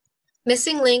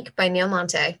Missing Link by Neil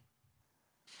Monte.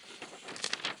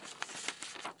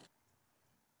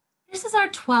 This is our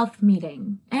 12th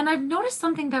meeting, and I've noticed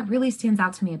something that really stands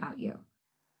out to me about you.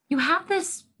 You have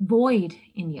this void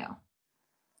in you.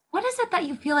 What is it that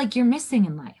you feel like you're missing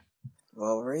in life?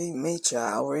 Well, read me,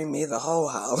 child. Read me the whole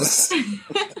house.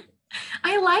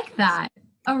 I like that.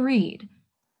 A read.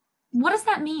 What does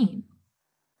that mean?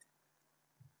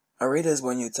 A read is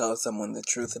when you tell someone the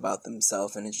truth about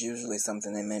themselves, and it's usually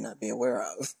something they may not be aware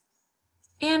of.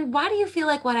 And why do you feel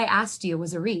like what I asked you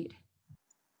was a read?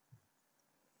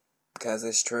 Because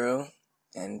it's true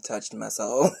and touched my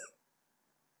soul.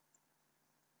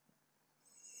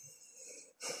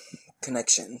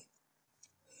 Connection.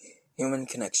 Human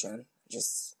connection.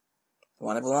 Just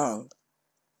want to belong.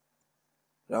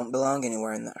 Don't belong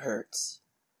anywhere, and that hurts.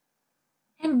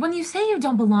 And when you say you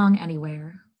don't belong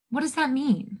anywhere, what does that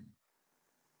mean?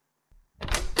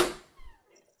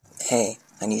 Hey,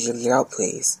 I need you to get out,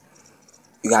 please.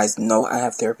 You guys know I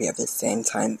have therapy at the same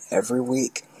time every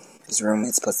week. This room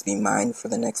is supposed to be mine for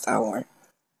the next hour.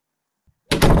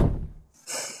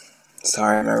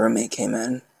 Sorry, my roommate came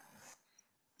in.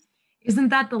 Isn't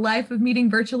that the life of meeting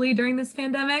virtually during this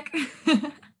pandemic?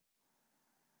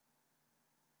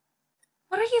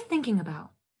 What are you thinking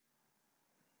about?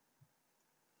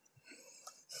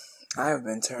 I have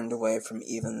been turned away from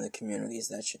even the communities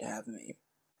that should have me.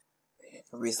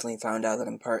 I recently found out that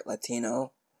I'm part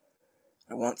Latino.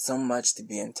 I want so much to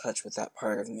be in touch with that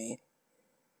part of me.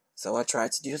 So I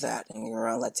tried to do that, hanging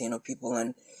around Latino people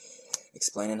and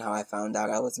explaining how I found out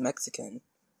I was Mexican.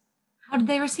 How did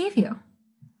they receive you?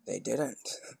 They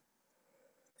didn't.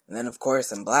 And then, of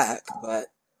course, I'm black, but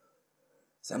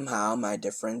somehow my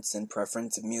difference in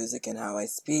preference of music and how I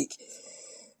speak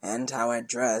and how I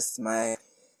dress, my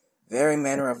very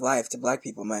manner of life to black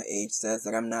people my age says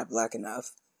that I'm not black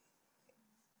enough.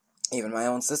 Even my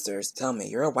own sisters tell me,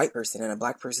 you're a white person in a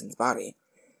black person's body,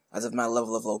 as if my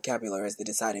level of vocabulary is the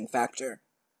deciding factor.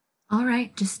 All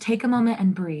right, just take a moment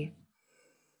and breathe.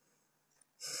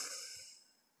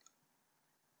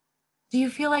 Do you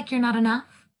feel like you're not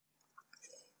enough?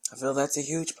 I feel that's a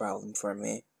huge problem for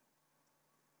me.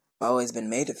 I've always been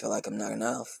made to feel like I'm not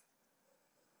enough.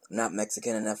 I'm not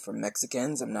Mexican enough for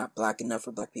Mexicans. I'm not black enough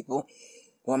for black people.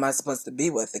 Who am I supposed to be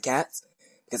with? The cats?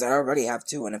 Because I already have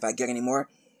two, and if I get any more,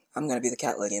 I'm gonna be the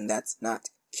cat lady, and that's not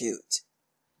cute.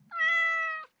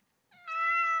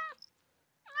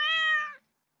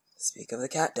 Speak of the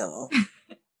cat devil.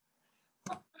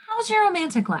 How's your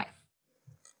romantic life?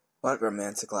 What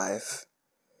romantic life?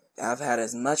 I've had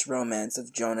as much romance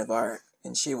of Joan of Arc,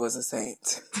 and she was a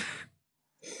saint.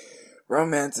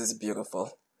 Romance is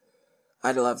beautiful.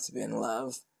 I'd love to be in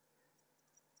love.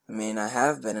 I mean, I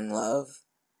have been in love,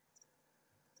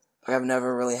 but I've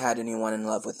never really had anyone in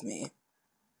love with me.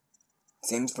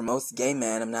 Seems for most gay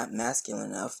men, I'm not masculine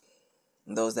enough,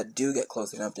 and those that do get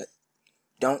close enough to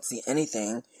don't see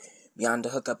anything beyond a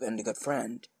hookup and a good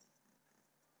friend.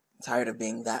 I'm tired of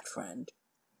being that friend.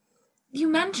 You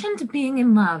mentioned being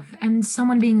in love and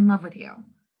someone being in love with you.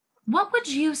 What would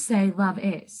you say love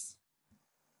is?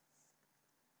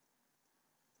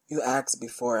 You asked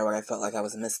before what I felt like I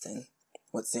was missing,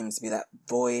 what seems to be that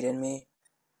void in me.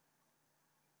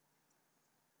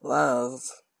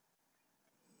 Love,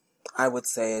 I would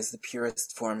say, is the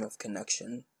purest form of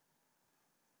connection.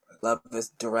 Love is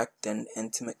direct and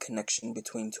intimate connection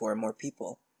between two or more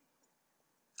people.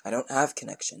 I don't have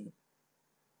connection,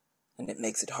 and it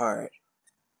makes it hard.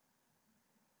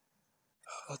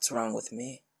 What's wrong with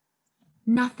me?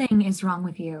 Nothing is wrong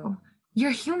with you.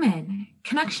 You're human.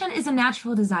 Connection is a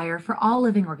natural desire for all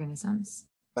living organisms.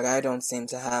 But I don't seem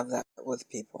to have that with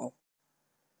people.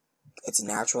 It's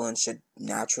natural and should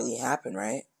naturally happen,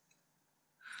 right?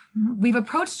 We've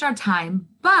approached our time,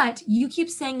 but you keep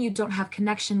saying you don't have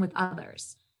connection with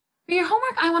others. For your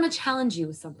homework, I want to challenge you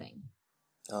with something.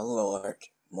 Oh Lord,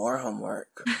 more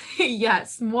homework.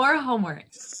 Yes, more homework.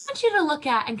 I want you to look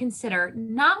at and consider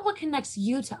not what connects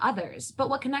you to others, but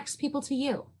what connects people to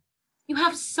you. You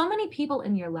have so many people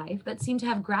in your life that seem to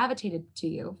have gravitated to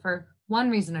you for one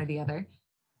reason or the other.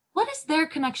 What is their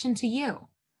connection to you?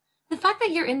 The fact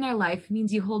that you're in their life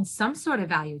means you hold some sort of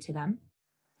value to them.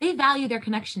 They value their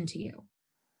connection to you.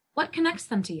 What connects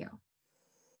them to you?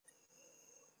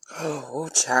 Oh,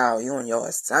 child, you and your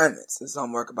assignments. This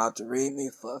homework about to read me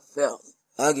for filth.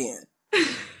 Again.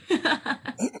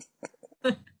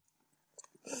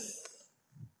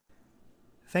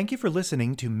 Thank you for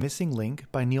listening to Missing Link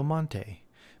by Neil Monte.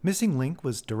 Missing Link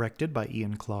was directed by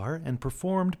Ian Clarr and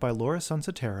performed by Laura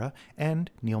Sansatera and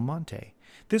Neil Monte.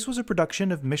 This was a production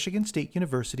of Michigan State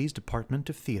University's Department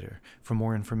of Theater. For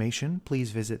more information,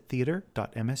 please visit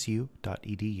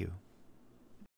theater.msu.edu.